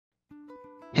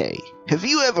Hey, have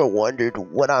you ever wondered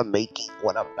what I'm making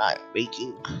when I'm not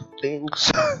making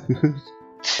things?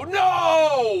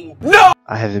 No! No!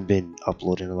 I haven't been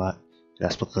uploading a lot.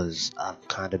 That's because I've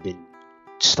kind of been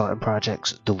starting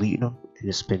projects, deleting them, and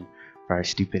it's been very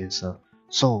stupid and stuff.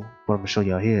 So, what I'm gonna show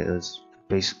y'all here is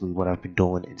basically what I've been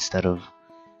doing instead of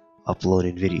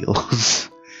uploading videos.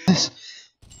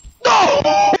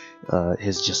 No!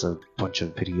 Here's just a bunch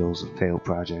of videos of failed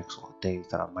projects or things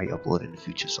that I might upload in the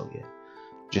future, so yeah.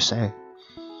 Just saying.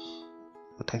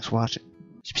 Well, thanks for watching.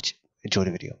 Enjoy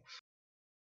the video.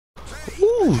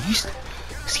 Ooh, you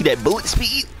see that bullet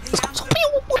speed? Let's go.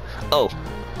 Oh,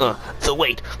 so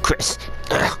wait, Chris.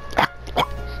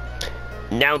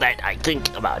 Now that I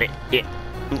think about it,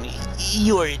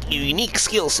 your unique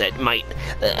skill set might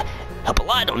help a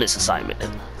lot on this assignment.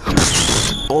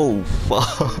 Oh,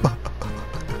 fuck.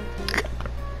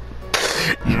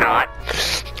 Not.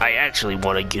 I actually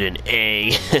want to get an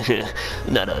A,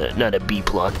 not a B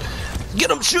plot.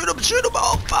 Get him! Shoot him! Shoot him!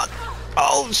 Oh fuck!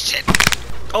 Oh shit!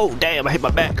 Oh damn! I hit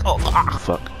my back. Oh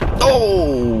fuck!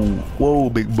 Oh! Whoa,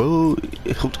 big boy!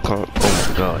 Oh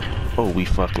my god! Oh, we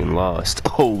fucking lost!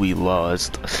 Oh, we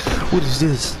lost! What is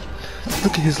this?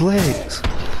 Look at his legs!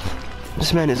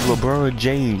 This man is LeBron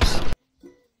James.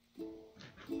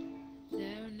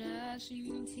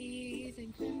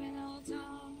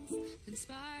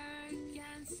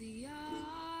 Against the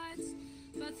odds,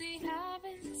 but they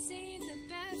haven't seen the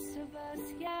best of us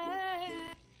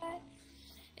yet.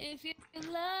 If you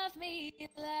love me,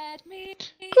 let me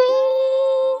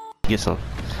go. Get some.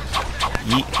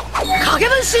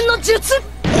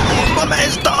 My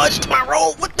man's dodged my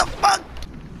roll. What the fuck?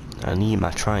 I need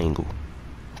my triangle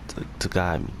to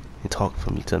guide me and talk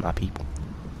for me to my people.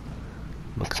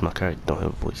 Because my character don't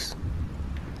have a voice.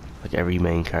 Like every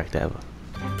main character ever.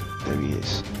 There he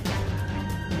is.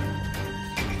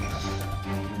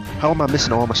 How am I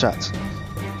missing all my shots?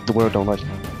 The world don't like it.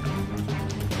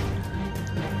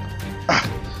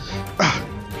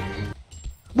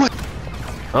 What?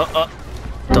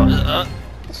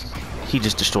 He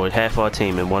just destroyed half our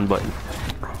team in one button.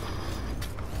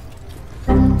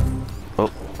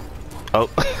 Oh.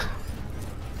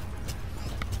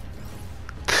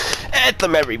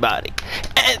 Anthem, everybody.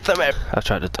 Anthem. I was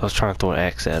trying to throw an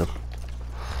axe at him.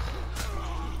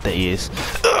 There he is.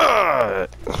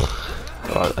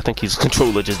 I think his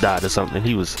controller just died or something.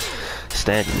 He was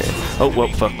standing there. Oh, well,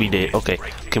 fuck, we did. Okay,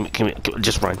 come here,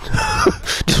 just run.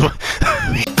 Just run.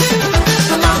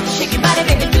 Come on, shake your body,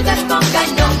 baby, do that funk. I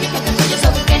know you can control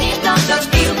yourself any longer.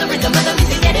 Feel the rhythm of the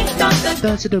music getting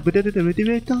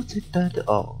stronger.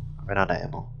 Oh, I ran out of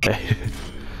ammo.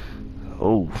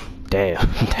 Oh, damn.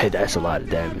 That's a lot of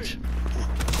damage.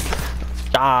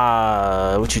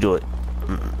 What you doing?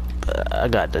 I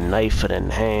got the knife of the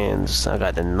hands. I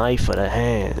got the knife of the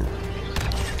hand.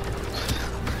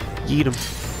 Eat him.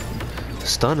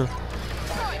 Stun him.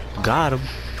 Got him.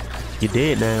 You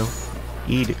dead now.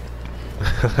 Eat it.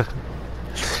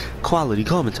 Quality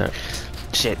commentary.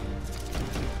 Shit.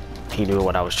 He knew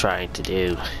what I was trying to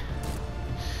do.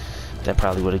 That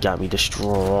probably would have got me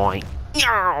destroyed.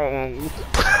 Hold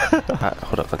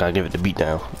up, I gotta give it the beat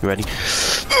down. You ready?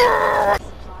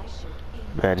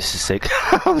 Man, this is sick.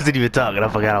 I wasn't even talking. I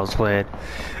forgot I was playing.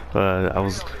 I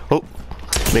was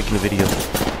making a video.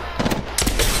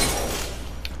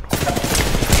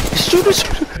 Shoot it!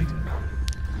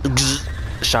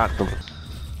 Shot them.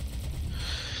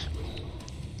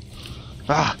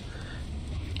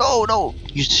 Oh no!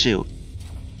 Use the shield.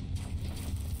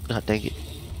 God dang it.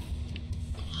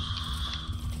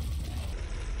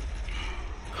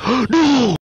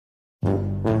 No!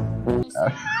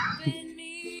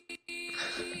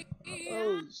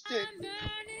 Oh shit.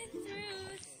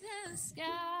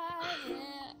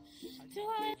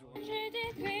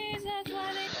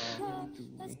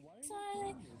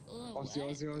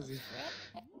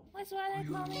 That's why they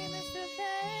call me Mr.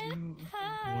 Fan.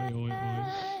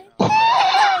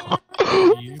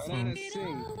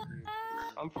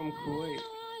 I'm from Kuwait.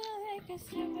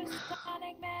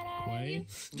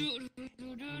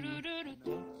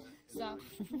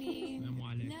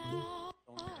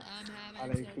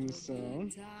 Alaikum salam.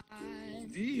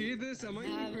 Do you hear this? Am I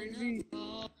crazy?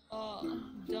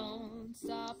 Don't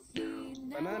stop me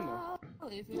now.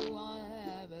 If you want to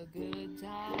have a good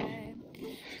time,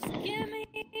 just give me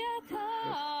a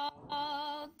call.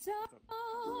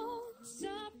 Don't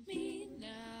stop me now.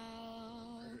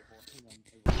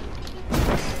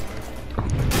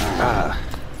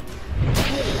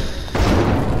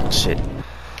 Shit.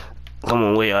 Come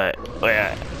on, wait,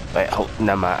 hold,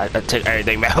 never mind. I take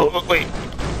everything back. Wait.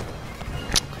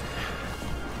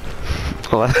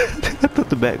 Oh, I thought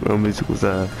the background music was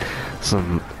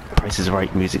some Price is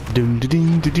Right music. Doom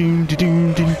doom doom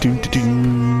doom doom doom doom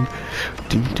doom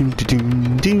doom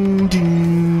doom doom doom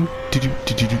doom.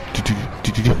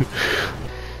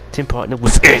 Tim partner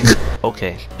with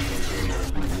okay.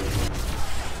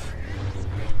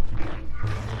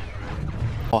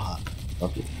 Oh,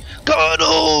 okay. Got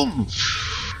him!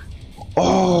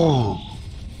 Oh,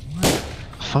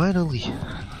 finally.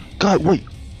 God, wait.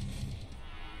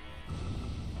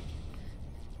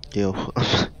 Yo.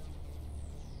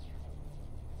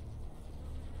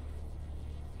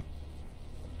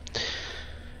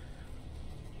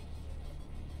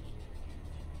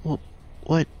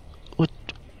 What? What?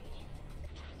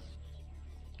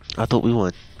 I thought we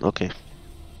won. Okay.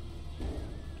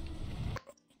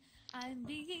 I'm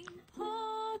being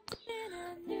pulled in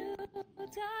a new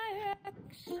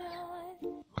direction.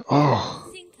 Oh.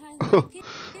 I think I like it.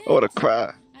 I wanna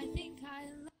cry. I think I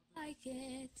like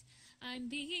it. I'm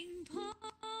being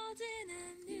pulled in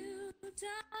a new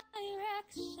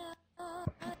direction.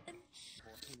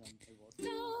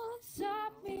 Don't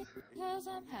stop me, cause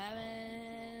I'm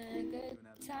having a good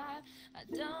time. I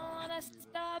don't wanna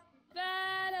stop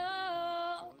at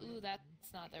all. Ooh, that's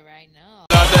not the right note.